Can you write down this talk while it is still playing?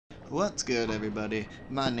What's good, everybody?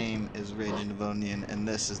 My name is Raging Devonian, and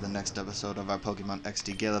this is the next episode of our Pokemon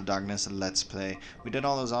XD Gale of Darkness Let's Play. We did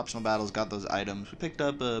all those optional battles, got those items. We picked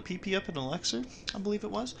up a PP up an elixir, I believe it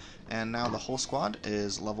was, and now the whole squad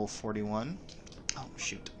is level 41. Oh,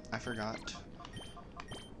 shoot. I forgot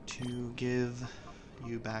to give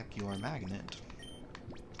you back your magnet.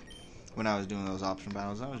 When I was doing those optional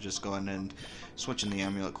battles, I was just going and switching the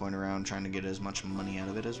amulet coin around, trying to get as much money out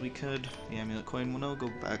of it as we could. The amulet coin will now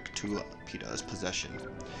go back to PETA's possession,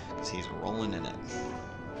 because he's rolling in it.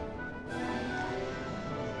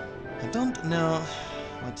 I don't know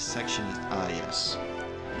what section is. Ah, yes.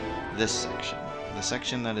 This section. The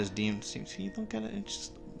section that is deemed. See, you look at it, it's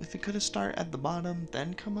just, if it could have started at the bottom,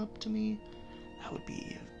 then come up to me, that would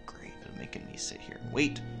be great. But making me sit here and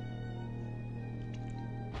wait.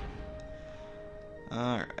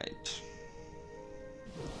 Alright.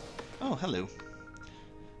 Oh, hello.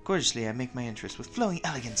 Gorgeously I make my entrance. With flowing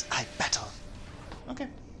elegance I battle. Okay.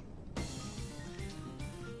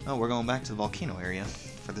 Oh, we're going back to the volcano area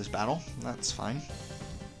for this battle. That's fine.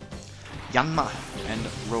 Yanma and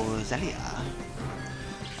Roselia.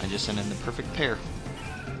 I just sent in the perfect pair.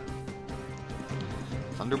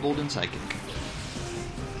 Thunderbolt and Psychic.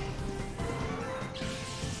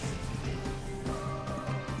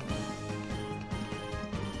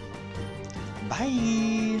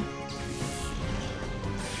 Bye!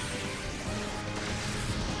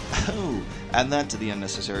 Oh, add that to the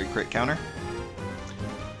unnecessary crit counter.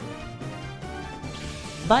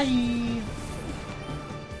 Bye!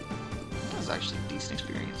 That was actually a decent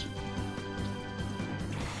experience.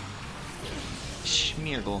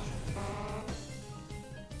 Schmeargle.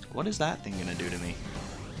 What is that thing gonna do to me?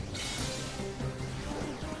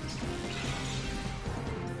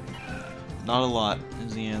 Not a lot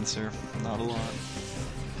is the answer. Not a lot.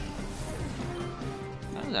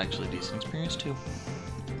 That was actually a decent experience too.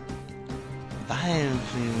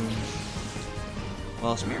 Vileplume.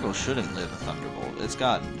 Well, Smeargle shouldn't live a Thunderbolt. It's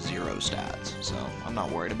got 0 stats, so I'm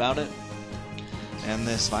not worried about it. And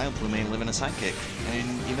this Vileplume ain't living a Psychic.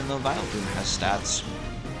 And even though Vileplume has stats,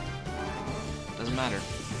 doesn't matter.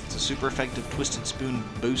 It's a super effective Twisted Spoon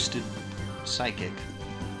boosted Psychic.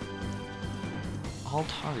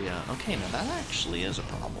 Altaria. Okay, now that actually is a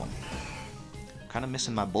problem. Kind of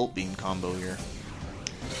missing my Bolt Beam combo here.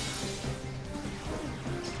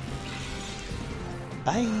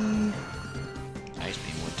 Bye! Ice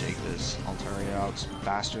Beam would take this Altaria out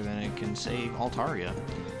faster than it can save Altaria.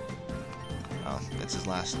 Oh, it's his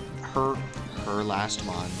last... her last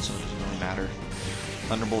mon, so it doesn't really matter.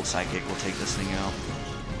 Thunderbolt Psychic will take this thing out.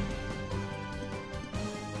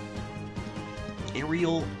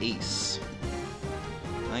 Aerial Ace.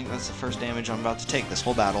 I think that's the first damage I'm about to take this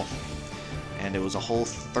whole battle. And it was a whole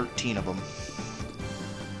 13 of them.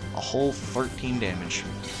 A whole 13 damage.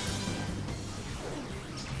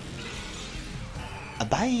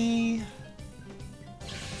 Bye!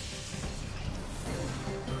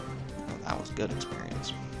 Oh, that was a good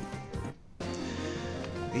experience.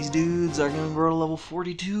 These dudes are going to grow to level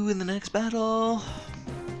 42 in the next battle.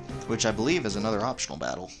 Which I believe is another optional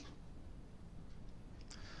battle.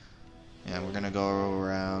 And we're gonna go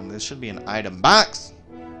around. This should be an item box.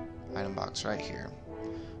 Item box right here.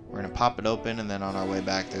 We're gonna pop it open, and then on our way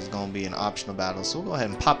back, there's gonna be an optional battle. So we'll go ahead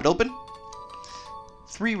and pop it open.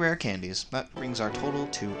 3 rare candies. That brings our total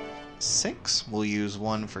to 6. We'll use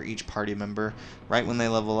 1 for each party member right when they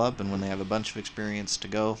level up and when they have a bunch of experience to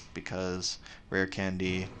go, because rare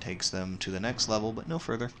candy takes them to the next level, but no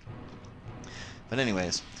further. But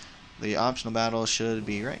anyways. The optional battle should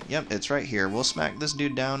be right. Yep, it's right here. We'll smack this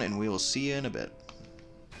dude down, and we will see you in a bit.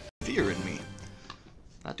 Fear in me.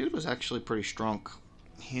 That dude was actually pretty strong.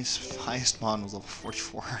 His highest mon was level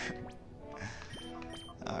 44.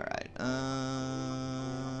 Alright.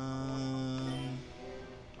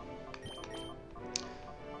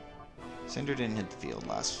 Cinder didn't hit the field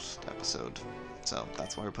last episode, so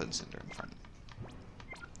that's why we're putting Cinder in front.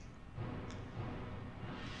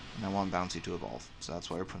 And I want Bouncy to evolve, so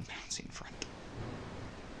that's why we're putting Bouncy in front.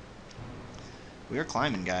 We are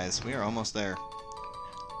climbing, guys. We are almost there.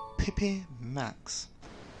 PP Max.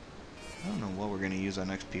 I don't know what we're going to use our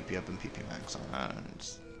next PP up and PP Max on.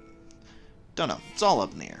 Don't know. It's all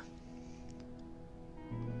up in the air.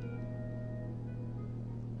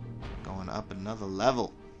 Going up another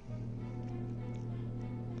level.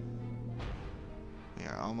 We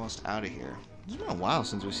are almost out of here. It's been a while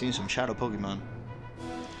since we've seen some Shadow Pokemon.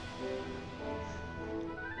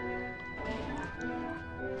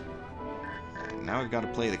 Now we've got to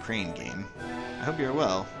play the crane game. I hope you're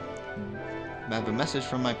well. I have a message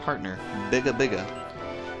from my partner, Biga Biga.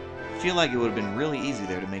 I feel like it would have been really easy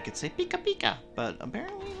there to make it say Pika Pika, but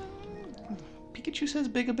apparently Pikachu says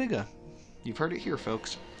bigga bigga. You've heard it here,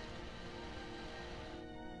 folks.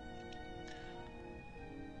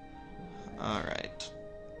 Alright.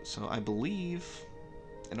 So I believe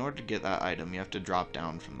in order to get that item, you have to drop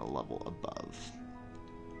down from the level above.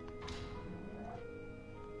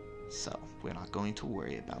 So, we're not going to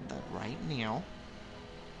worry about that right now.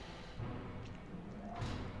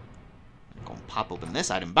 I'm going to pop open this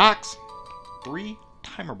item box. 3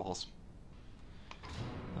 timer balls.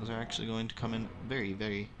 Those are actually going to come in very,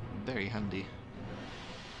 very, very handy.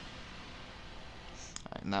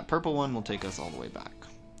 Alright, and that purple one will take us all the way back.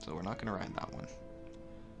 So we're not going to ride that one.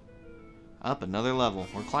 Up another level.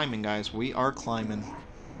 We're climbing, guys. We are climbing.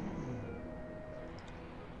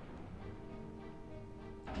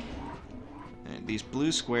 And these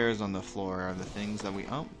blue squares on the floor are the things that we...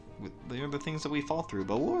 Oh, they are the things that we fall through.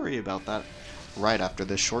 But we'll worry about that right after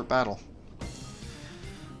this short battle.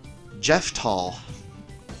 Jeff Tall.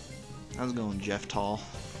 How's it going, Jeff Tall?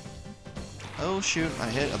 Oh, shoot. I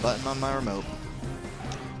hit a button on my remote.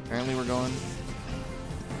 Apparently we're going...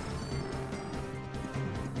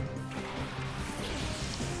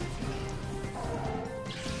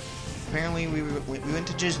 Apparently we went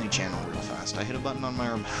to Disney Channel real fast. I hit a button on my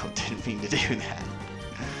remote. Didn't mean to do that.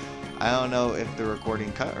 I don't know if the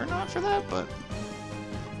recording cut or not for that, but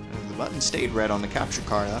the button stayed red on the capture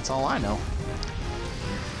card. That's all I know.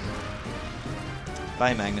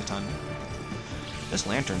 Bye, Magneton. This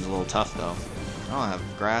lantern's a little tough, though. I don't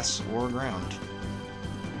have grass or ground.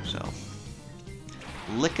 So,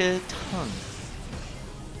 lick a tongue.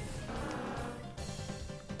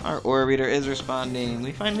 Our Orbiter is responding.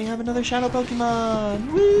 We finally have another Shadow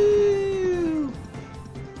Pokemon! Woo!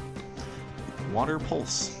 Water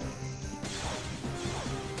Pulse.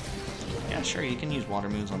 Yeah, sure, you can use water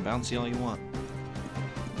moves on Bouncy all you want.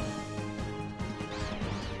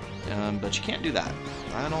 But you can't do that.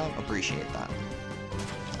 I don't appreciate that.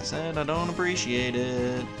 I said I don't appreciate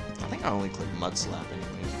it. I think I only clicked Mud Slap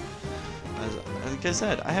anyways. Like I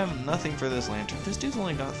said, I have nothing for this lantern. This dude's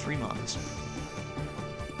only got 3 mods.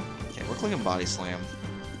 Okay, we're clicking Body Slam.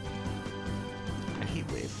 And Heat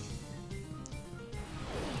Wave.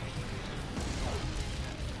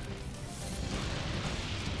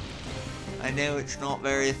 I know it's not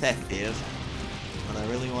very effective, but I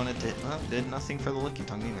really wanted to... Well, did nothing for the Licky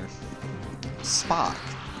Tongue either. Spock.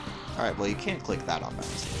 Alright, well you can't click that on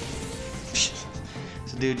Bouncy.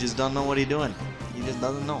 This dude just don't know what he's doing. He just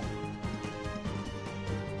doesn't know.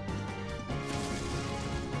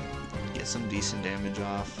 Get some decent damage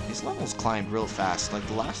off. These levels climbed real fast. Like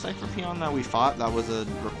the last Cypher Peon that we fought, that was a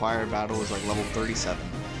required battle, was like level 37.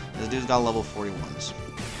 This dude's got level 41s.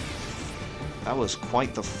 That was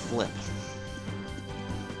quite the flip.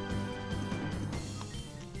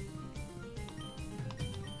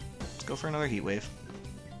 Let's go for another Heat Wave.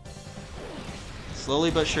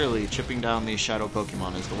 Slowly but surely, chipping down these Shadow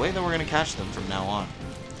Pokemon is the way that we're going to catch them from now on.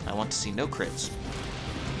 I want to see no crits.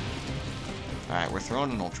 Alright, we're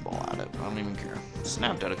throwing an Ultra Ball at it. I don't even care.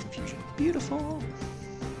 Snapped out of confusion. Beautiful!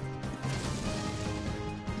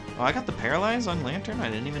 Oh, I got the Paralyze on Lantern?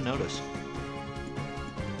 I didn't even notice.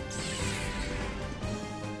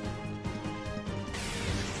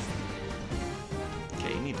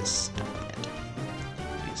 Okay, you need to stop it.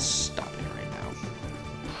 You need to stop it right now.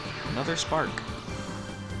 Another Spark.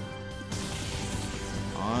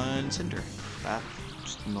 On Cinder.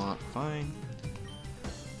 That's not fine.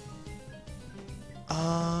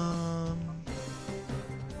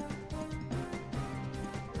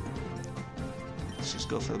 Let's just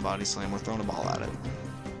go for the Body Slam. We're throwing a ball at it.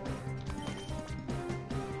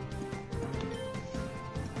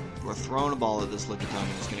 We're throwing a ball at this Licky Tongue,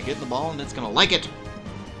 and it's gonna get the ball, and it's gonna like it.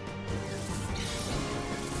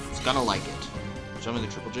 It's gonna like it. Show me the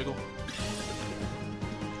triple jiggle.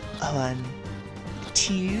 1,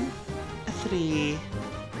 2, 3.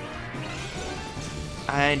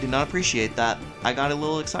 I do not appreciate that. I got a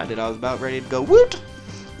little excited. I was about ready to go woot!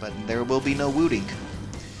 But there will be no wooting.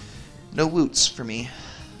 No woots for me.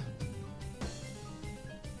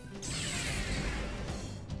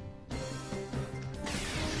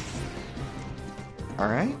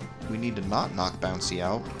 Alright. We need to not knock Bouncy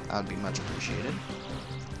out. That would be much appreciated.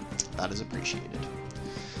 That is appreciated.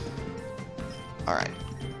 Alright.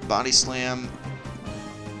 Body Slam.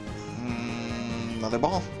 Another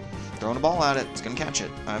ball. Throwing a ball at it. It's gonna catch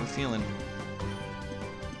it. I have a feeling.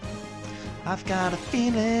 I've got a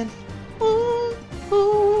feeling. Ooh,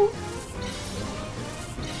 ooh.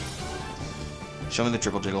 Show me the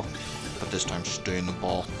triple jiggle. But this time stay in the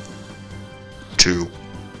ball. 2,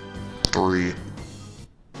 3.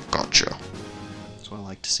 Gotcha. That's what I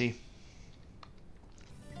like to see.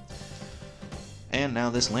 And now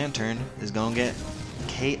this lantern is gonna get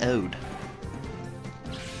KO'd.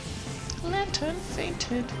 Lantern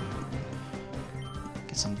fainted.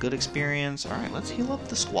 Get some good experience. Alright, let's heal up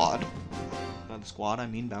the squad. By the squad I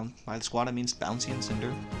mean Bouncy and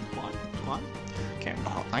Cinder. Squad?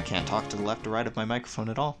 I can't talk to the left or right of my microphone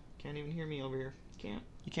at all. Can't even hear me over here.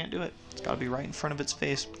 You can't do it. It's gotta be right in front of its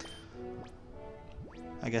face.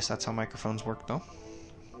 I guess that's how microphones work though.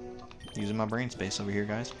 Using my brain space over here,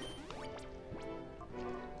 guys.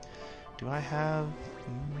 Do I have...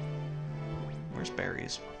 where's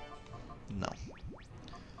berries? No.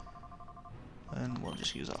 And we'll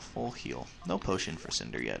just use a full heal. No potion for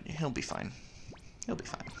Cinder yet. He'll be fine. He'll be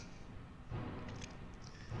fine.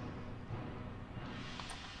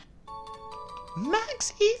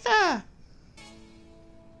 Max Ether!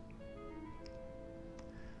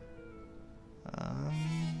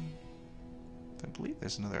 I believe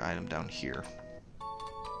there's another item down here.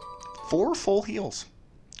 4 full heals.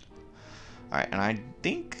 Alright, and I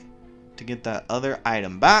think to get that other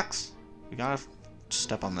item box, we gotta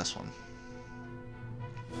step on this one.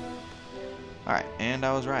 Alright, and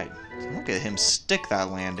I was right. Look at him stick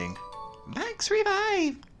that landing. Max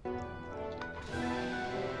revive!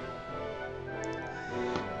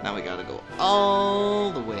 Now we gotta go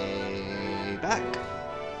all the way back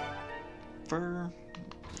for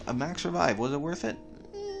a max revive. Was it worth it?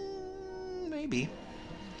 Maybe.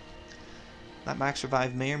 That max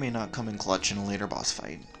revive may or may not come in clutch in a later boss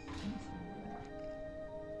fight.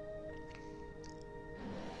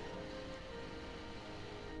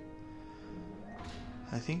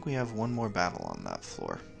 I think we have one more battle on that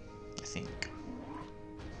floor. I think.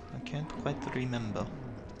 I can't quite remember.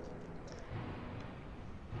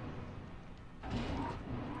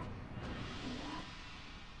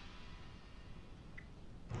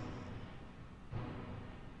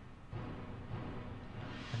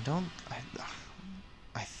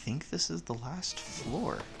 I think this is the last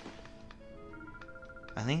floor.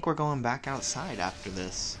 I think we're going back outside after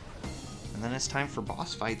this. And then it's time for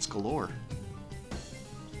boss fights galore.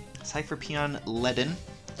 Cypher Peon Ledin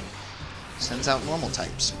sends out normal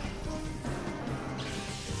types.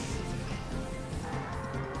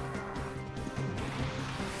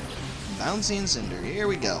 Bouncy and Cinder, here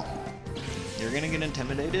we go. You're gonna get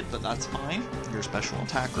intimidated, but that's fine. You're special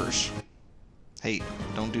attackers. Hey,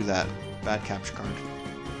 don't do that. Bad capture card.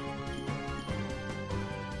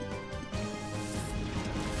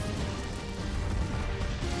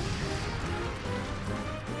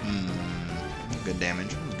 Good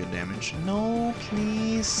damage. Good damage. No,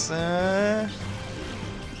 please, sir.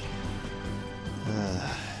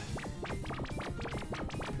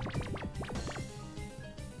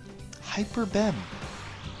 Hyper Bem.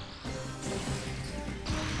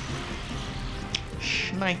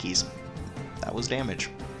 Shnikes. That was damage.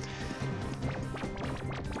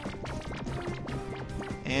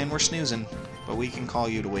 And we're snoozing, but we can call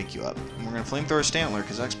you to wake you up. And we're going to flamethrower Stantler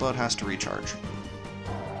because Explode has to recharge.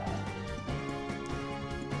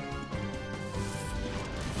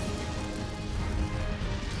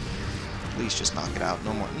 Please just knock it out.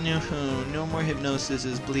 No more. No more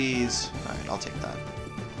hypnosises, please. Alright, I'll take that.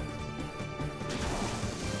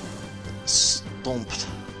 Stomped.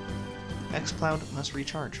 X-Cloud must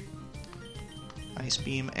recharge. Ice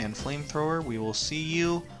Beam and Flamethrower, we will see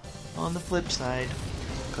you on the flip side.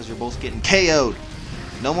 Because you're both getting KO'd.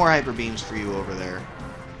 No more Hyper Beams for you over there.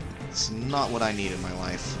 It's not what I need in my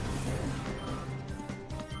life.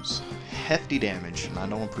 It's hefty damage, and I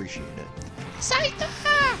don't appreciate it.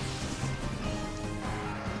 Citadark!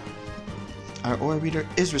 Our Orbiter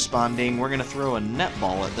is responding. We're gonna throw a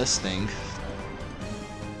netball at this thing.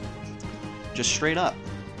 Just straight up.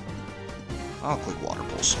 I'll click Water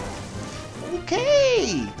Pulse.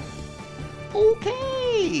 Okay!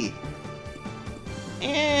 Okay!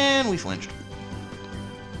 And we flinched.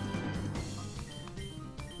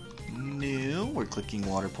 No, we're clicking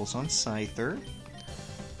Water Pulse on Scyther.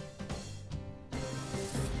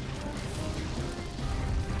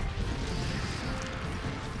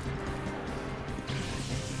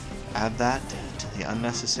 Add that to the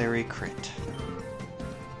unnecessary crit.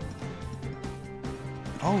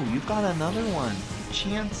 Oh, you've got another one.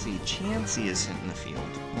 Chansey. Chansey is hitting the field.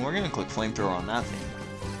 Well, we're gonna click Flamethrower on that thing.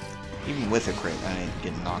 Even with a crit, I ain't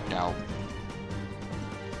getting knocked out.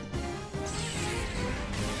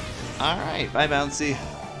 Alright, bye Bouncy.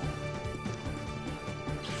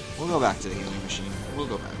 We'll go back to the healing machine. We'll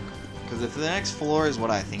go back. Because if the next floor is what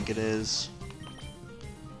I think it is,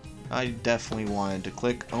 I definitely wanted to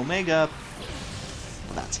click Omega.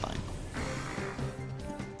 Well, that's fine.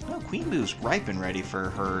 Oh, Queen Boo's ripe and ready for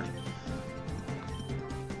her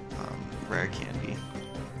rare candy.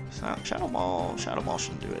 Oh, Shadow Ball. Shadow Ball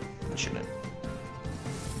shouldn't do it. It shouldn't.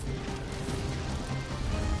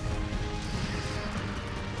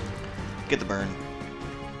 Get the burn.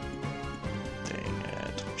 Dang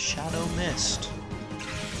it. Shadow missed.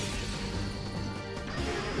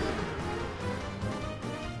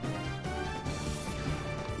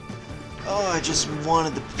 Oh, I just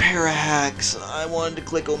wanted the para-hacks. I wanted to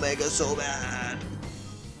click Omega so bad.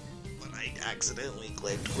 But I accidentally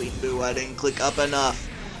clicked Queen Boo. I didn't click up enough.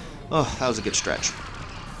 Oh, that was a good stretch.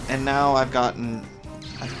 And now I've been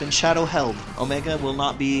shadow held. Omega will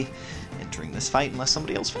not be entering this fight unless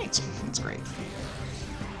somebody else faints. That's great.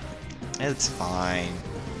 It's fine.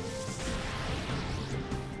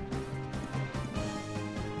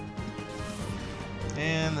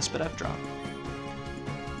 And the spit up drop.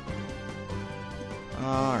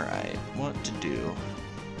 Alright, what to do?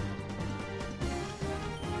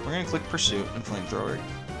 We're gonna click Pursuit and Flamethrower.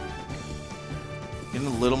 Getting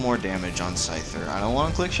a little more damage on Scyther. I don't want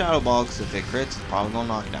to click Shadow Ball because if it crits, it's probably gonna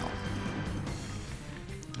knock it out.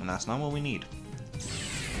 And that's not what we need.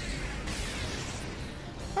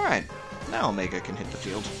 Alright, now Omega can hit the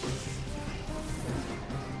field.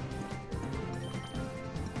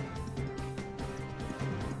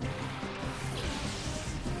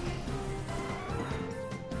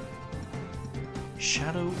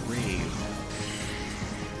 Shadow Rave.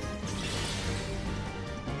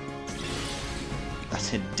 That's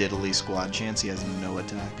hit Diddly Squad. Chansey has no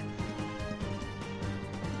attack.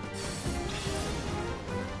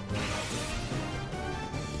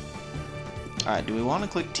 Alright, do we want to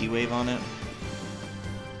click T-Wave on it?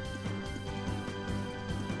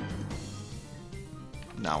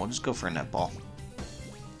 No, we'll just go for a Netball.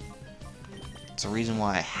 It's the reason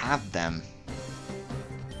why I have them.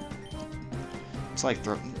 It's like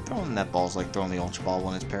throwing netballs like throwing the Ultra Ball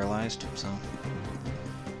when it's paralyzed, so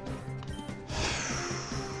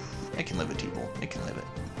it can live a T-Bolt. It can live it.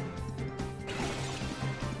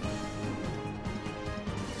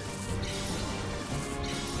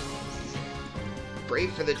 Pray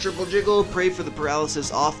for the triple jiggle, pray for the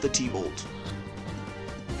paralysis off the T-Bolt.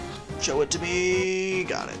 Show it to me.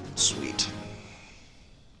 Got it. Sweet.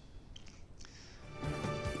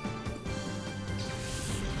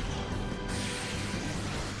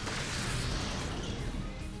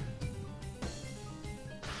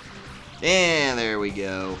 And there we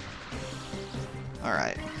go.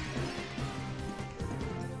 Alright.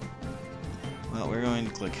 Well, we're going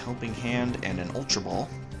to click Helping Hand and an Ultra Ball.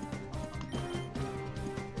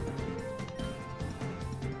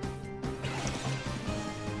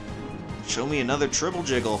 Show me another triple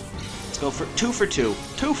jiggle. Let's go for 2 for 2.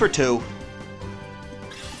 2 for 2.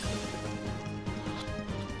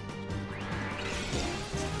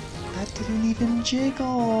 That didn't even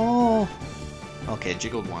jiggle. Okay,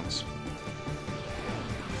 jiggled once.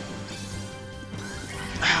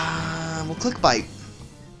 We'll click Bite.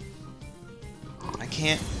 I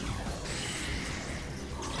can't.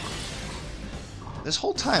 This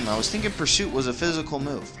whole time I was thinking Pursuit was a physical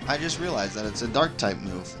move. I just realized that it's a dark type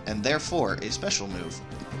move, and therefore a special move.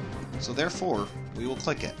 So therefore, we will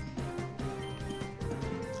click it.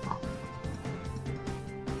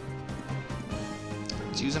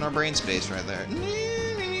 It's using our brain space right there.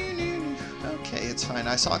 Okay, it's fine.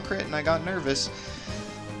 I saw crit and I got nervous.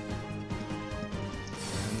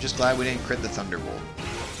 I'm just glad we didn't crit the Thunderbolt.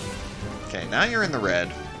 Okay, now you're in the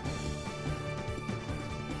red.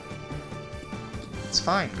 It's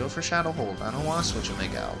fine. Go for Shadow Hold. I don't want to switch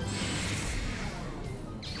Omega out.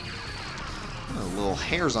 Little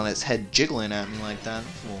hairs on its head jiggling at me like that.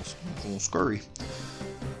 It's a little scurry.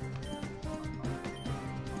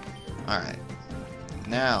 Alright.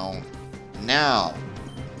 Now,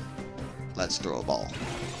 let's throw a ball.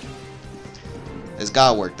 It's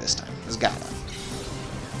gotta work this time. It's gotta.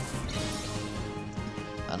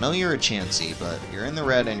 I know you're a Chansey, but you're in the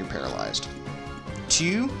red and you're paralyzed.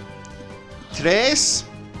 2, 3.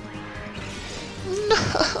 No,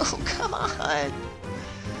 come on.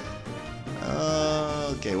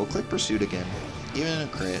 Okay, we'll click Pursuit again. Even a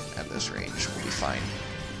crit at this range will be fine.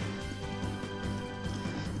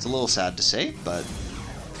 It's a little sad to say, but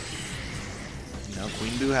you know,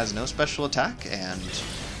 Queen Boo has no special attack, and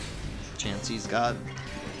Chansey's got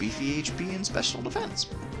beefy HP and special defense.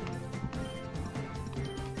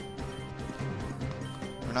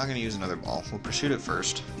 We're not going to use another ball. We'll Pursuit it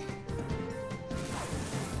first.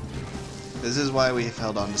 This is why we have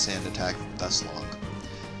held on to Sand Attack thus long.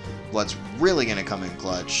 What's really going to come in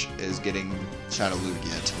clutch is getting Shadow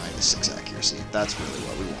Lugia to -6 accuracy. That's really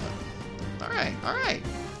what we want. Alright, alright.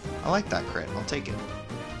 I like that crit. I'll take it.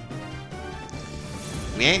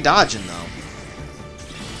 We ain't dodging, though.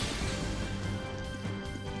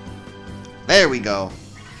 There we go.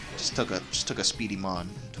 Just took a speedy mon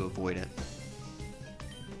to avoid it.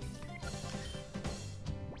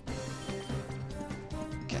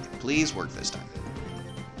 Okay, please work this time.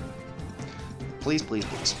 Please, please,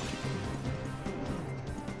 please.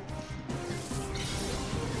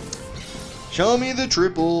 Show me the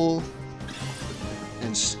triple.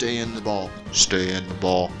 And stay in the ball. Stay in the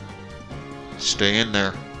ball. Stay in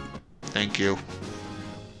there. Thank you.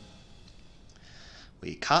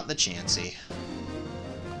 We caught the Chansey.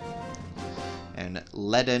 And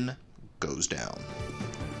Ledin goes down.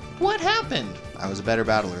 What happened? I was a better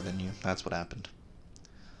battler than you. That's what happened.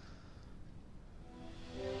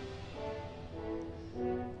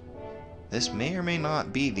 This may or may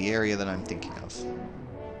not be the area that I'm thinking of.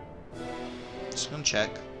 Just gonna check.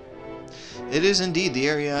 It is indeed the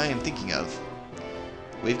area I am thinking of.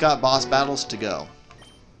 We've got boss battles to go.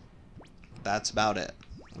 That's about it.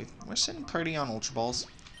 We're sitting pretty on Ultra Balls.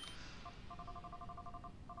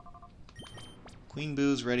 Queen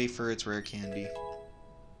Boo's ready for its rare candy.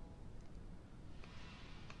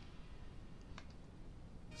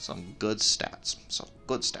 Some good stats. Some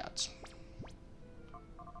good stats.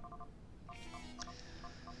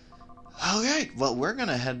 Okay, well, we're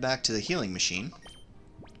gonna head back to the healing machine.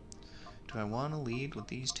 Do I want to lead with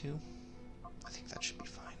these two? I think that should be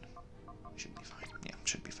fine. Should be fine. Yeah,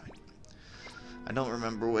 should be fine. I don't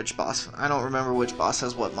remember which boss. I don't remember which boss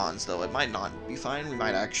has what mons, though. It might not be fine. We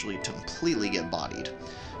might actually completely get bodied.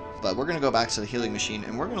 But we're gonna go back to the healing machine,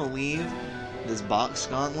 and we're gonna leave this box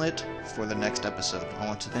gauntlet for the next episode. I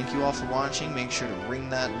want to thank you all for watching. Make sure to ring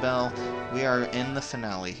that bell. We are in the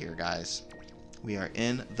finale here, guys. We are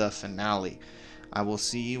in the finale. I will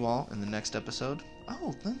see you all in the next episode.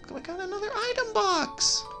 Oh, look, we got another item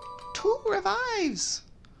box! 2 revives!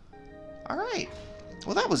 Alright.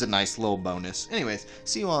 Well, that was a nice little bonus. Anyways,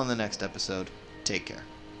 see you all in the next episode. Take care.